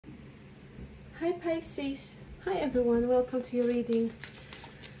Hi Pisces. Hi everyone, welcome to your reading.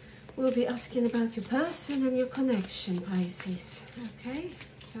 We'll be asking about your person and your connection, Pisces. Okay,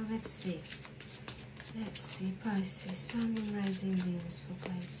 so let's see. Let's see, Pisces, Sun and Rising Venus for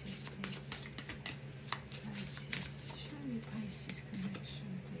Pisces, please. Pisces, show me Pisces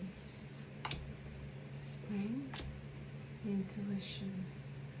connection, please. Spring, intuition.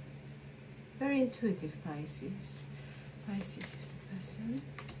 Very intuitive, Pisces. Pisces person.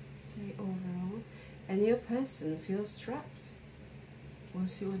 Overall, and your person feels trapped. We'll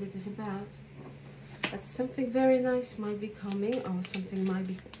see what it is about. But something very nice might be coming, or something might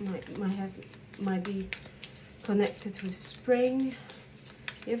be connected with spring.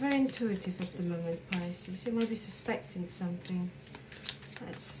 You're very intuitive at the moment, Pisces. You might be suspecting something.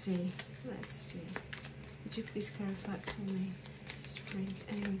 Let's see. Let's see. Would you please clarify for me? Spring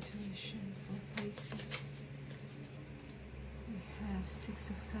and intuition for Pisces. Have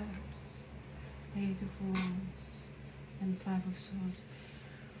Six of Cups, Eight of Wands, and Five of Swords.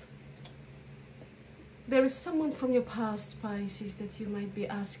 There is someone from your past, Pisces, that you might be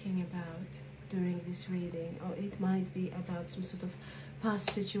asking about during this reading, or it might be about some sort of past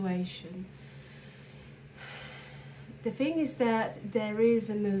situation. The thing is that there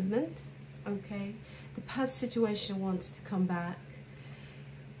is a movement, okay? The past situation wants to come back.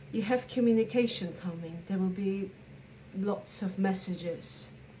 You have communication coming. There will be lots of messages,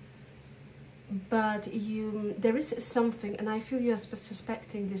 but there is something, and I feel you are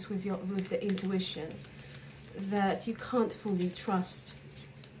suspecting this with the intuition, that you can't fully trust.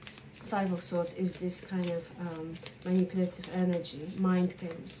 Five of Swords is this kind of manipulative energy, mind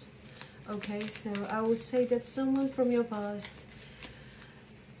games. Okay, so I would say that someone from your past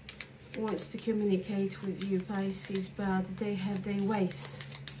wants to communicate with you, Pisces, but they have their ways,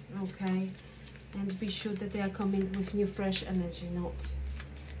 okay? And be sure that they are coming with new, fresh energy, not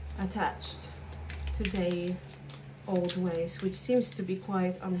attached to their old ways, which seems to be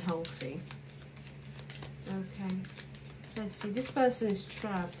quite unhealthy. Okay, let's see. This person is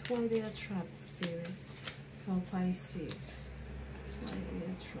trapped. Why they are trapped, Spirit? For Pisces. Why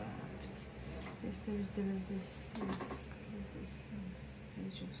they are trapped? Yes, there is the resistance.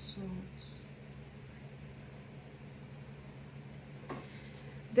 Page of Swords.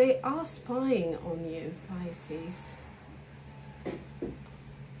 They are spying on you, Pisces.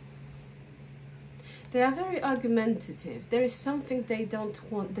 They are very argumentative. There is something they don't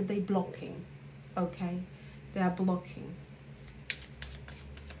want, that they're blocking, okay? They are blocking.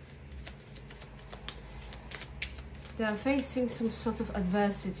 They are facing some sort of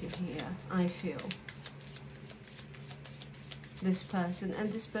adversity here, I feel. This person,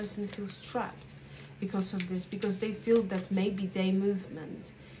 and this person feels trapped because of this, because they feel that maybe their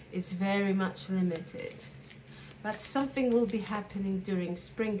movement is very much limited. But something will be happening during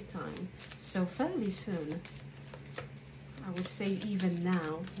springtime, so fairly soon. I would say even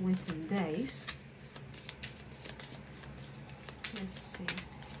now, within days. Let's see.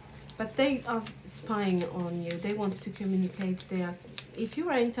 But they are spying on you. They want to communicate. If you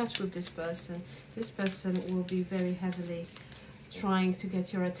are in touch with this person will be very heavily trying to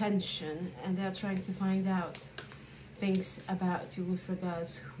get your attention, and they are trying to find out things about you with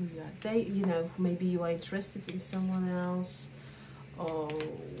regards who you are. Maybe you are interested in someone else, or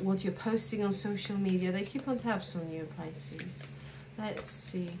what you're posting on social media. They keep on tabs on you, Pisces. Let's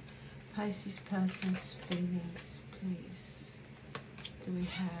see. Pisces person's feelings, please. Do we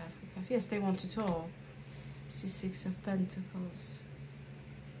have? Yes, they want to talk. This is Six of Pentacles.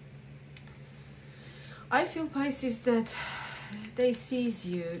 I feel, Pisces, that they seize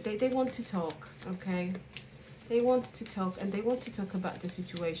you. They want to talk, okay? They want to talk, and they want to talk about the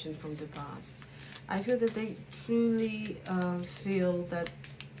situation from the past. I feel that they truly feel that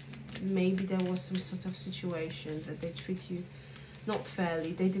maybe there was some sort of situation that they treat you not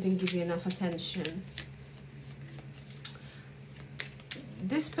fairly. They didn't give you enough attention.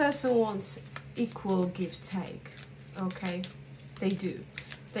 This person wants equal give-take, okay? They do.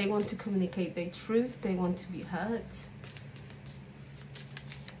 They want to communicate their truth. They want to be heard.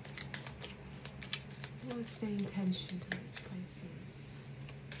 What's their intention towards Pisces?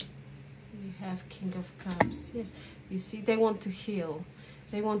 We have King of Cups. Yes, you see, they want to heal.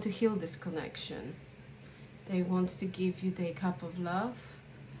 They want to heal this connection. They want to give you their cup of love.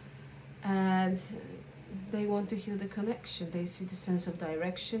 And they want to heal the connection. They see the sense of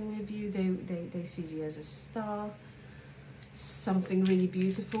direction with you. They see you as a star. Something really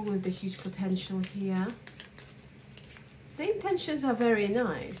beautiful with the huge potential here. The intentions are very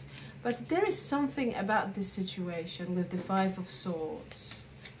nice. But there is something about this situation with the Five of Swords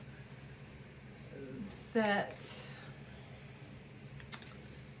that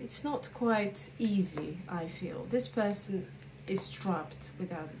it's not quite easy, I feel. This person is trapped,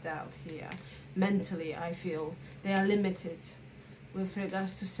 without a doubt, here. Mentally, I feel they are limited with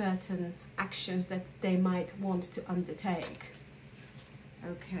regards to certain actions that they might want to undertake.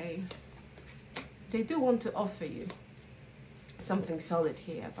 Okay. They do want to offer you something solid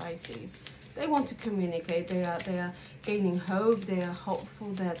here, Pisces. They want to communicate. They are gaining hope. They are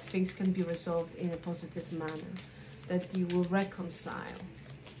hopeful that things can be resolved in a positive manner, that you will reconcile.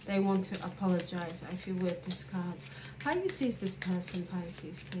 They want to apologize, I feel, with these cards. How you see this person,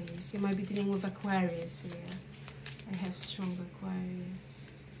 Pisces, please? You might be dealing with Aquarius here. I have strong Aquarius.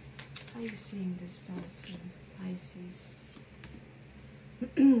 How are you seeing this person, Pisces?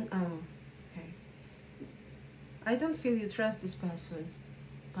 Oh, okay. I don't feel you trust this person,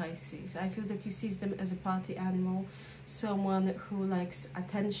 Pisces. I feel that you see them as a party animal, someone who likes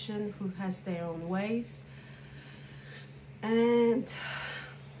attention, who has their own ways, and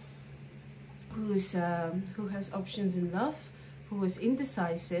who has options in love, who is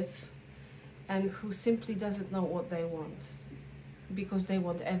indecisive, and who simply doesn't know what they want, because they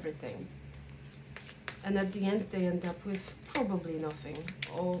want everything. And at the end they end up with probably nothing,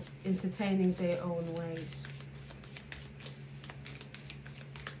 or entertaining their own ways.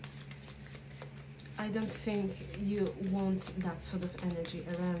 I don't think you want that sort of energy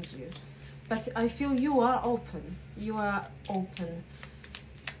around you. But I feel you are open. You are open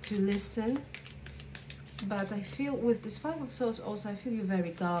to listen. But I feel with this Five of Swords also, I feel you're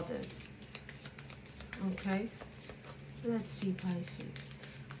very guarded. Okay? Let's see, Pisces.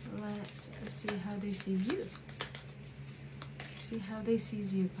 Let's see how they see you. See how they see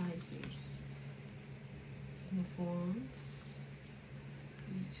you, Pisces. King of Wands.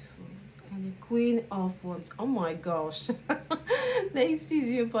 Beautiful. And the Queen of Wands. Oh my gosh. They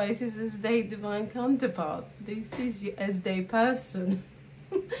see you, Pisces, as their divine counterpart. They see you as their person.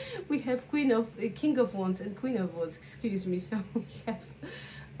 We have King of Wands and Queen of Wands, excuse me. So we have,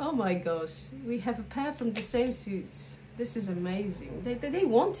 oh my gosh, we have a pair from the same suits. This is amazing. They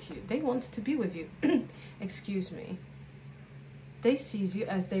want you. They want to be with you. Excuse me. They see you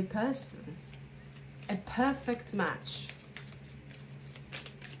as their person. A perfect match.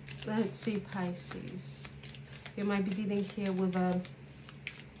 Let's see, Pisces. You might be dealing here with a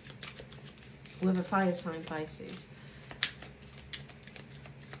fire sign, Pisces.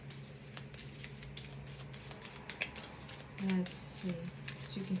 Let's see.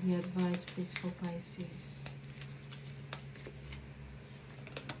 Could you give me advice, please, for Pisces?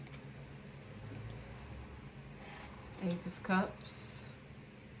 Eight of Cups,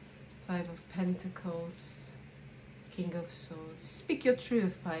 Five of Pentacles, King of Swords. Speak your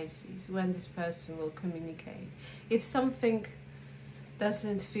truth, Pisces, when this person will communicate. If something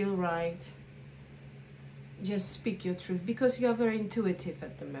doesn't feel right, just speak your truth, because you are very intuitive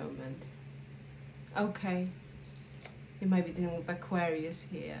at the moment. Okay. You might be dealing with Aquarius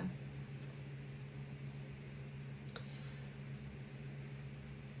here.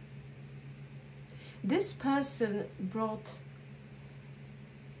 This person brought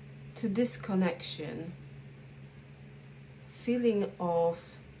to this connection feeling of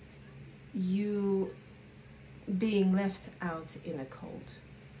you being left out in a cold.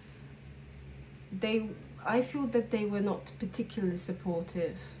 I feel that they were not particularly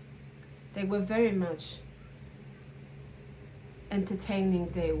supportive. They were very much entertaining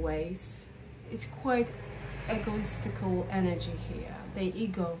their ways. It's quite egoistical energy here. Their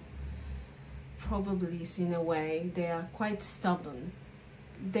ego probably is in a way. They are quite stubborn.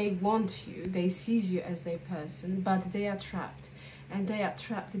 They want you, they see you as their person, but they are trapped. And they are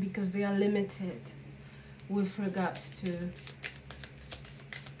trapped because they are limited with regards to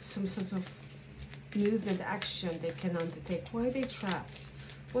some sort of movement, action they can undertake. Why are they trapped?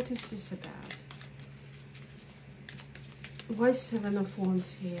 What is this about? Why Seven of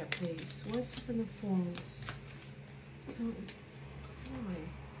Wands here, please? Why Seven of Wands? Why?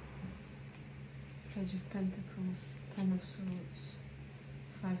 Page of Pentacles, Ten of Swords,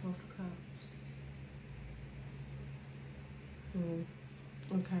 Five of Cups.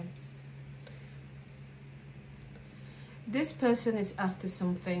 Okay. This person is after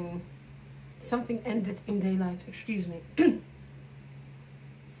something. Something ended in their life, excuse me.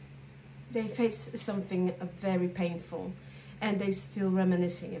 They face something very painful, and they're still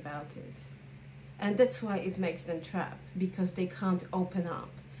reminiscing about it. And that's why it makes them trapped, because they can't open up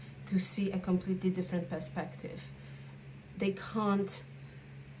to see a completely different perspective. They can't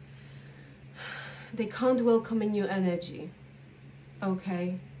welcome a new energy.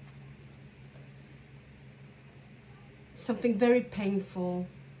 Okay? Something very painful.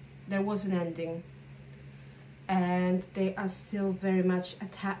 There was an ending. and they are still very much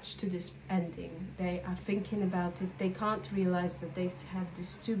attached to this ending. They are thinking about it. They can't realize that they have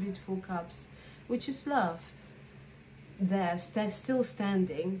these two beautiful cups, which is love. They're still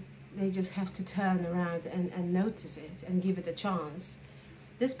standing. They just have to turn around and notice it and give it a chance.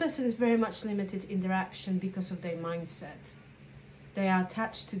 This person is very much limited in their action because of their mindset. They are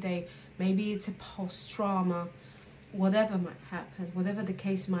attached to maybe it's a post-trauma, whatever might happen, whatever the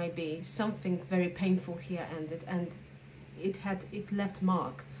case might be, something very painful here ended, and it left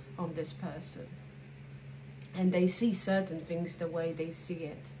mark on this person. And they see certain things the way they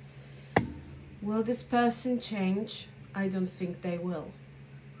see it. Will this person change? I don't think they will.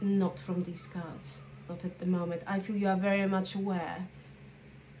 Not from these cards, not at the moment. I feel you are very much aware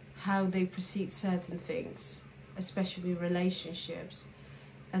how they perceive certain things, especially relationships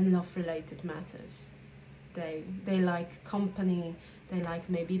and love-related matters. They like company, they like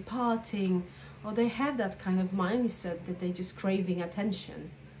maybe partying, or they have that kind of mindset that they're just craving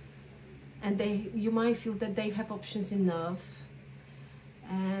attention. And you might feel that they have options enough,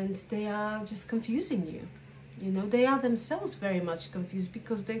 and they are just confusing you. You know, they are themselves very much confused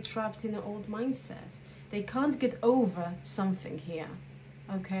because they're trapped in an old mindset. They can't get over something here,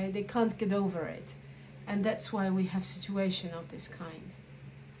 okay? They can't get over it. And that's why we have situation of this kind.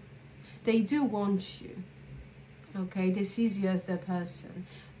 They do want you, okay? They see you as their person,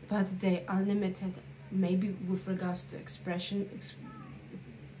 but they are limited maybe with regards to expression,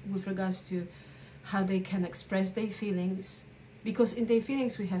 with regards to how they can express their feelings. Because in their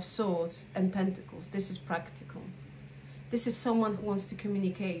feelings we have swords and pentacles. This is practical. This is someone who wants to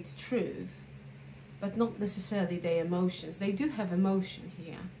communicate truth, but not necessarily their emotions. They do have emotion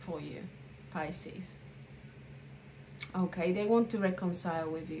here for you, Pisces. Okay, they want to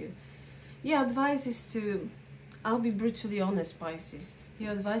reconcile with you. Your advice is to, I'll be brutally honest, Pisces.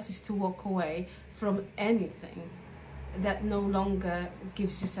 Your advice is to walk away from anything that no longer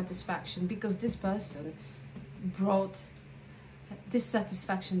gives you satisfaction, because this person brought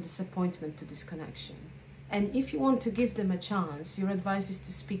dissatisfaction, disappointment to this connection. And if you want to give them a chance, your advice is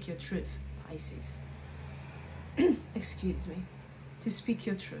to speak your truth, Pisces. Excuse me. To speak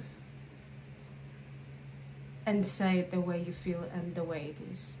your truth. And say it the way you feel and the way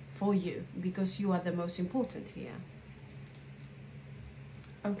it is for you, because you are the most important here.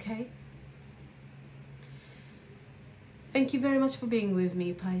 Okay? Thank you very much for being with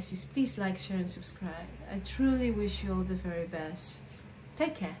me, Pisces. Please like, share and subscribe. I truly wish you all the very best.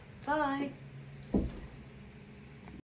 Take care. Bye.